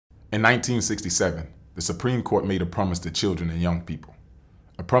In 1967, the Supreme Court made a promise to children and young people,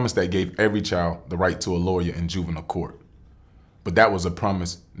 a promise that gave every child the right to a lawyer in juvenile court. But that was a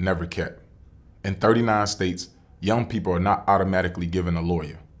promise never kept. In 39 states, young people are not automatically given a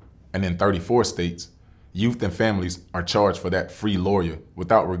lawyer. And in 34 states, youth and families are charged for that free lawyer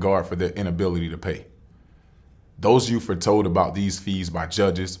without regard for their inability to pay. Those youth are told about these fees by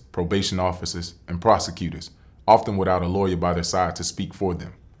judges, probation officers, and prosecutors, often without a lawyer by their side to speak for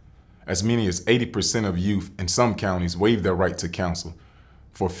them. As many as 80% of youth in some counties waive their right to counsel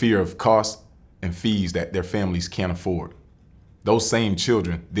for fear of costs and fees that their families can't afford. Those same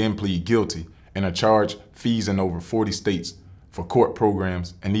children then plead guilty and are charged fees in over 40 states for court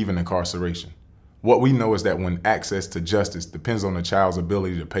programs and even incarceration. What we know is that when access to justice depends on a child's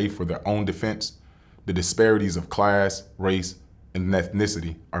ability to pay for their own defense, the disparities of class, race, and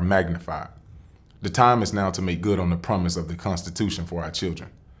ethnicity are magnified. The time is now to make good on the promise of the Constitution for our children.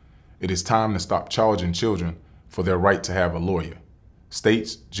 It is time to stop charging children for their right to have a lawyer.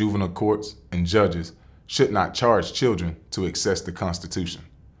 States, juvenile courts, and judges should not charge children to access the Constitution.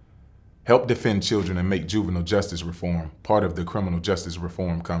 Help defend children and make juvenile justice reform part of the criminal justice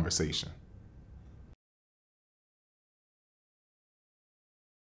reform conversation.